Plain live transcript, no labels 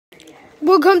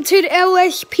Welcome to the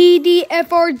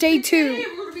Lspfr Day 2. Today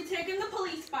we're going to be taking the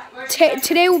police bike.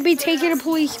 Today we'll be taking a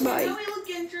police bike.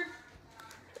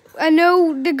 I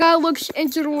know the guy looks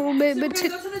injured a little bit, So but we're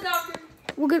going to go to the doctor.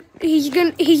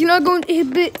 he's not going.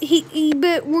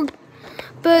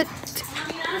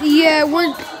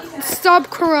 We're stop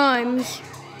crimes.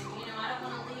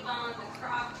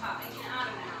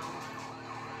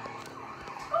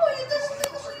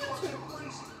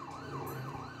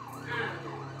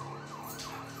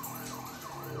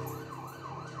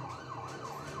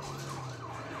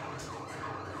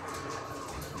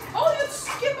 Oh, you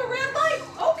skip a red light.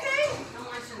 Okay.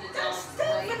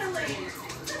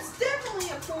 That's definitely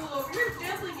a pullover. You're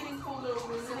definitely getting pulled over. So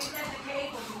we got the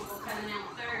cable people coming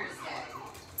out Thursday.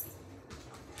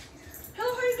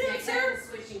 Hello, how you doing, sir?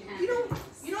 Switching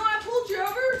You know I pulled you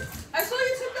over. I saw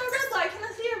you took that red light. Can I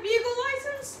see your vehicle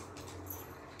license?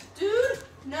 Dude,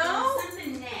 no.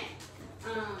 Something net.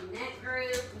 Net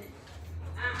group.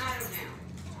 I don't know.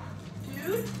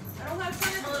 Dude, I don't have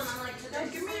time. Hold on, I'm like, Now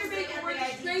give me your vehicle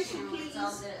registration, It's all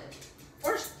please. good.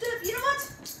 Or step, you know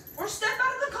what? Or step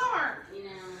out of the car. You know,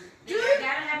 Dude, I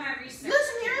gotta have my research.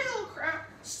 Listen here, you little crap.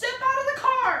 Step out of the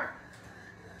car.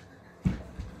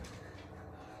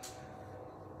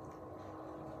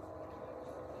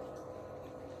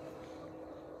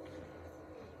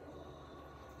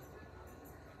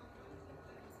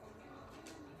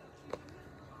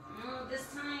 Oh, this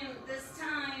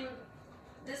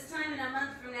time in a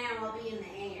month from now, I'll be in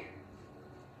the air.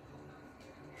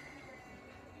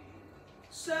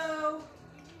 So,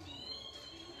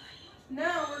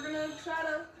 now we're gonna try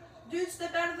to, dude,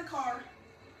 step out of the car.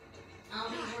 I'll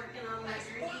be working on my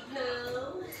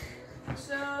repo.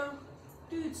 So,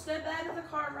 dude, step out of the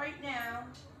car right now.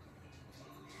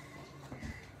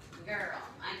 Girl,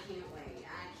 I can't wait. I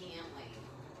can't wait.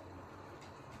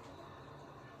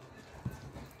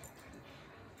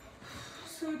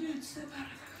 So, dude, step out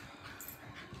of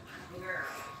the car. Girl.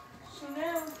 So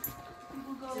now,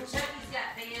 people go. So Chucky's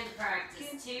got band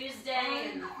practice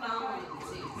Tuesday and the following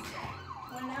Tuesday.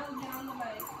 Well, now we get on the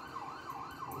bike.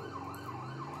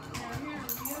 Now here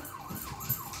we go.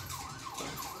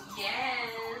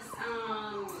 Yes,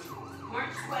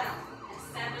 March 12th at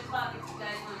 7 o'clock if you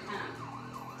guys want to come.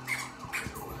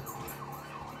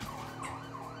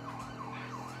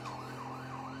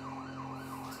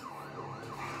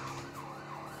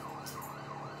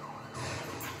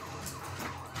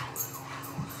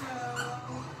 So,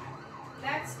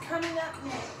 that's coming up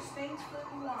next. Thanks for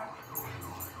the watch.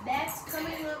 That's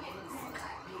coming up next.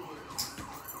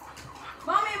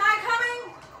 Mommy, am I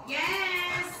coming?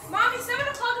 Yes! Mommy, 7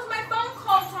 o'clock is my phone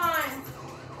call time.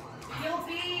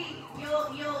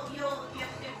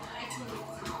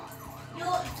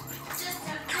 You'll just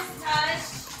hush.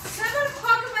 7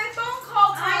 o'clock is my phone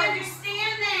call time. I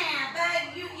understand that,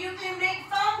 but you can make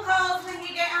phone calls when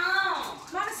you get home.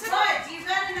 Mommy, 7 What, you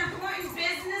got an important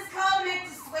business call to make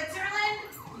to Switzerland?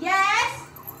 Yes.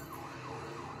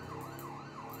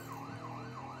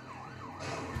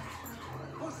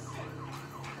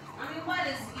 I mean, what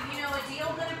is, a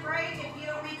deal gonna break if you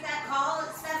don't make that call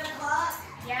at 7 o'clock?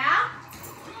 Yeah?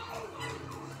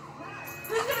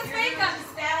 Who's gonna You're fake doing us?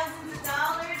 thousands of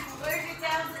dollars. Where's your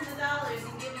thousands of dollars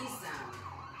and give me some?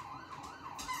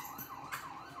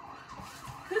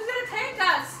 Who's gonna take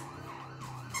us?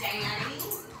 Danny?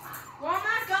 Well, I'm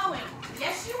not going.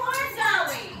 Yes, you are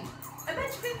going. I bet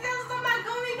you think I'm not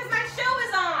going because my show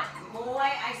is on. Boy,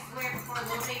 I swear before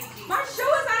little baby Jesus. My show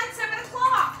is on at 7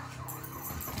 o'clock.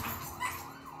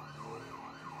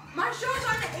 My show is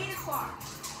on at 8 o'clock.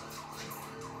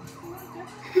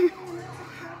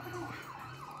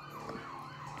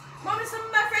 Mommy, some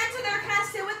of my friends are there. Can I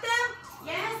sit with them?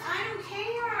 Yes, I don't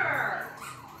care.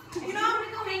 If you want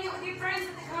to go hang out with your friends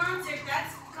at the concert,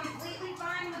 that's completely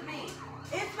fine with me.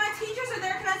 If my teachers are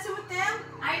there, can I sit with them?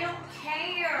 I don't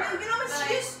care.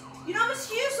 You know Miss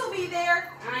Hughes will be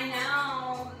there. I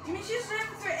know. Miss Hughes is there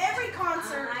for every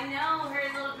concert. I know. Her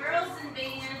little girl's in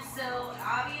band, so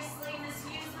obviously Miss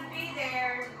Hughes would be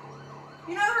there.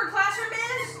 You know who her classroom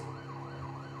is?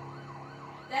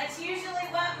 That's usually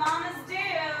what mamas do.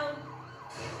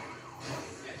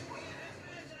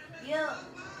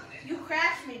 You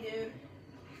crashed me, dude.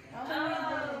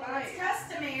 Oh, it's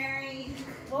customary.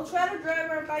 We'll try to drive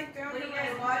our bike down What the are you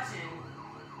guys road. watching?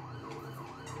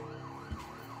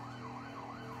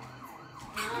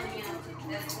 Oh,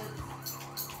 yeah. That's what.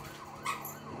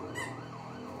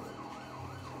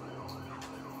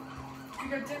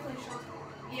 You're definitely short.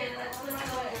 Yeah, that's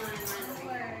what's going on in my living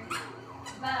room.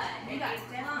 But You if got you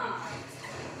want,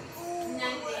 90 Day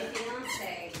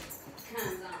Fiancé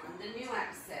comes on, the new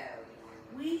episode.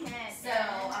 We had So,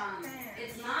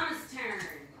 it's Mama's turn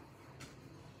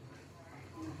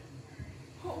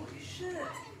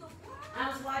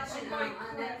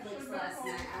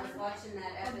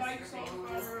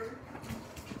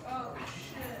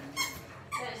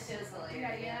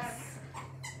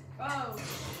Oh.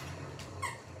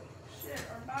 Shit,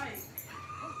 our bike.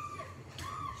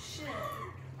 Shit.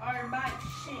 Our bike.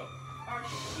 Shit. Our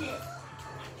shit.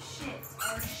 Shit.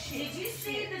 Our shit. Did you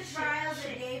see shit, the shit, trials of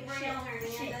shit, Gabriel shit,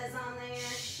 Hernandez on there?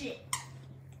 Shit.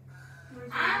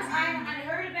 I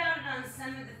heard about it on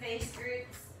some of the Facebook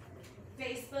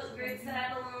groups that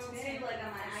I belong to, like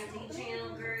on my IT channel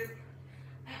group.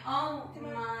 Oh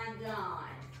my God.